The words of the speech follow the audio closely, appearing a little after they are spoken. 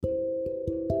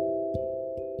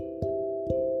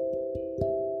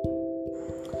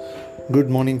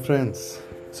Good morning, friends.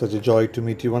 Such a joy to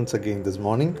meet you once again this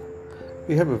morning.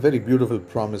 We have a very beautiful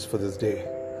promise for this day.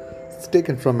 It's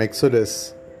taken from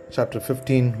Exodus chapter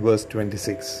 15, verse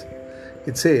 26.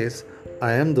 It says,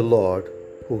 I am the Lord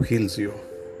who heals you.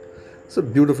 It's a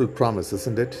beautiful promise,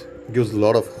 isn't it? It gives a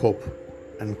lot of hope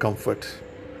and comfort.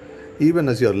 Even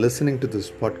as you're listening to this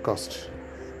podcast,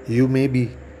 you may be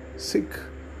sick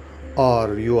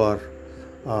or you are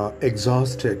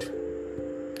exhausted,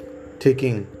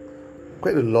 taking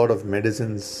quite a lot of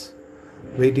medicines,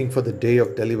 waiting for the day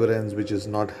of deliverance which is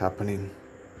not happening.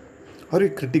 Are you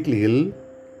critically ill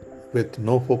with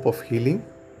no hope of healing?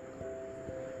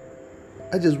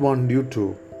 I just want you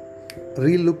to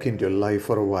relook into your life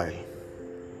for a while.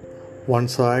 One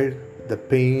side, the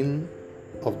pain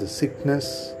of the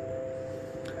sickness,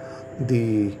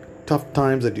 the tough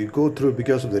times that you go through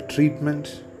because of the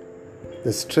treatment,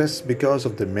 the stress because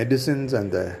of the medicines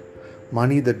and the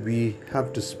money that we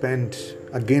have to spend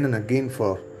again and again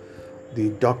for the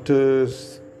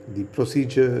doctors, the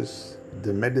procedures,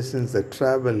 the medicines, the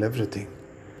travel, everything.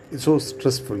 It's so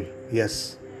stressful,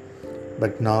 yes.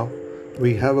 But now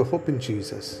we have a hope in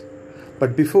Jesus.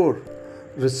 But before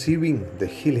receiving the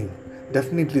healing,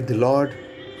 definitely the Lord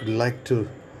would like to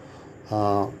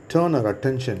turn our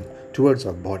attention towards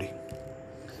our body.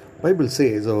 Bible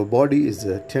says our body is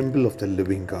the temple of the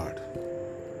living God.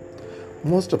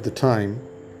 Most of the time,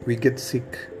 we get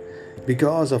sick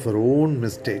because of our own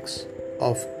mistakes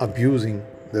of abusing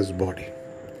this body.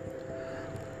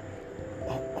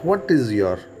 What is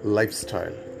your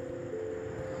lifestyle?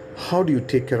 How do you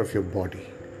take care of your body?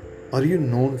 Are you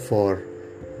known for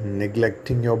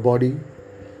neglecting your body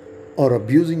or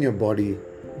abusing your body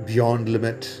beyond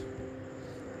limit?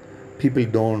 People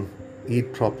don't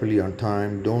eat properly on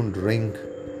time, don't drink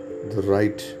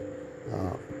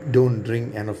don't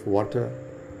drink enough water.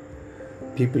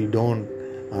 People don't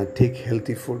take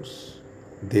healthy foods.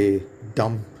 They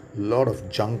dump a lot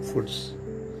of junk foods.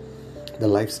 The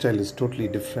lifestyle is totally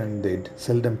different. They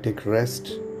seldom take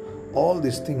rest. All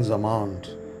these things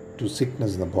amount to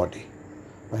sickness in the body.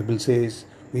 Bible says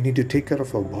we need to take care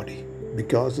of our body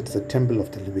because it's the temple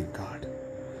of the living God.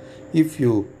 If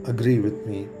you agree with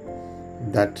me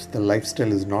that the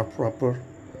lifestyle is not proper,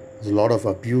 there's a lot of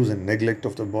abuse and neglect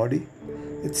of the body,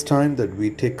 it's time that we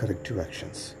take corrective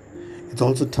actions. It's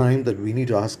also time that we need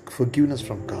to ask forgiveness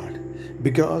from God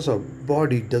because our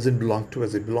body doesn't belong to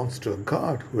us, it belongs to a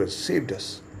God who has saved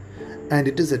us. And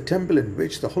it is a temple in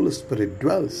which the Holy Spirit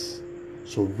dwells.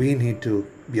 So we need to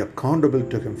be accountable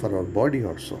to Him for our body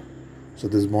also. So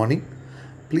this morning,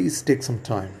 please take some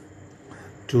time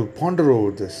to ponder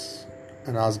over this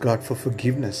and ask God for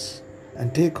forgiveness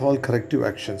and take all corrective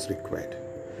actions required.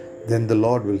 Then the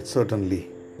Lord will certainly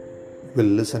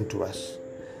listen to us.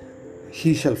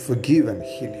 He shall forgive and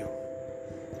heal you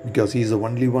because He is the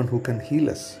only one who can heal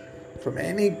us from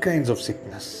any kinds of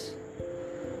sickness.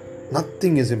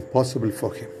 Nothing is impossible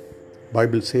for Him.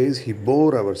 Bible says He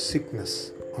bore our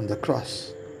sickness on the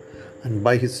cross and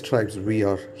by His stripes we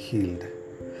are healed.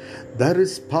 There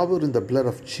is power in the blood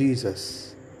of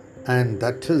Jesus, and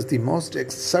that is the most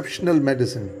exceptional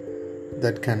medicine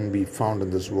that can be found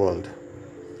in this world.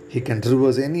 He can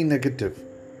reverse any negative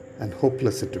and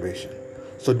hopeless situation.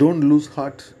 So don't lose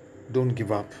heart, don't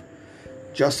give up.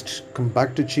 Just come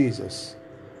back to Jesus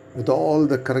with all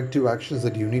the corrective actions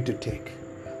that you need to take.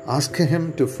 Ask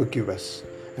Him to forgive us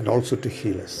and also to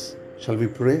heal us. Shall we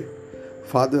pray?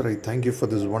 Father, I thank You for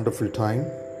this wonderful time.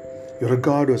 You're a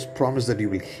God who has promised that You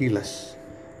will heal us.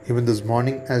 Even this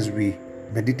morning as we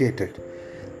meditated,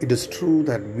 it is true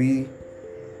that we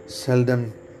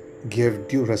seldom give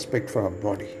due respect for our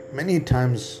body. Many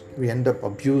times we end up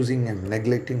abusing and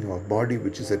neglecting our body,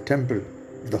 which is a temple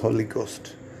of the Holy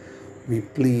Ghost. We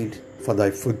plead for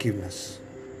Thy forgiveness.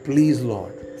 Please,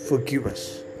 Lord, forgive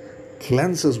us.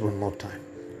 Cleanse us one more time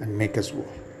and make us whole.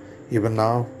 Even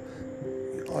now,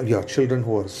 all Your children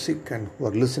who are sick and who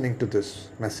are listening to this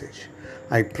message,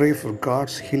 I pray for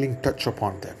God's healing touch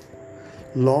upon them.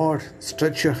 Lord,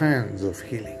 stretch Your hands of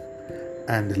healing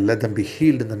and let them be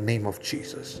healed in the name of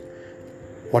Jesus.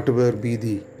 Whatever be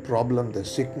the problem, the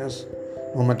sickness,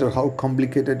 no matter how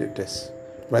complicated it is,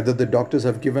 whether the doctors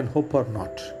have given hope or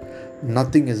not,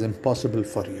 nothing is impossible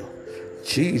for You.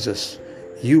 Jesus,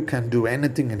 You can do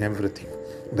anything and everything.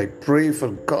 And I pray for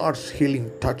God's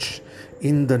healing touch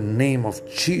in the name of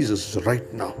Jesus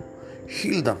right now.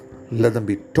 Heal them. Let them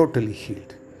be totally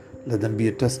healed. Let them be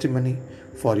a testimony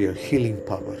for Your healing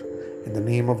power. In the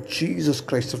name of Jesus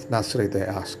Christ of Nazareth, I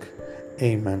ask.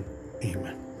 Amen.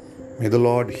 Amen. May the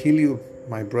Lord heal you,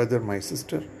 my brother, my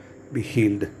sister. Be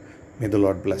healed. May the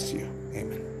Lord bless you.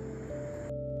 Amen.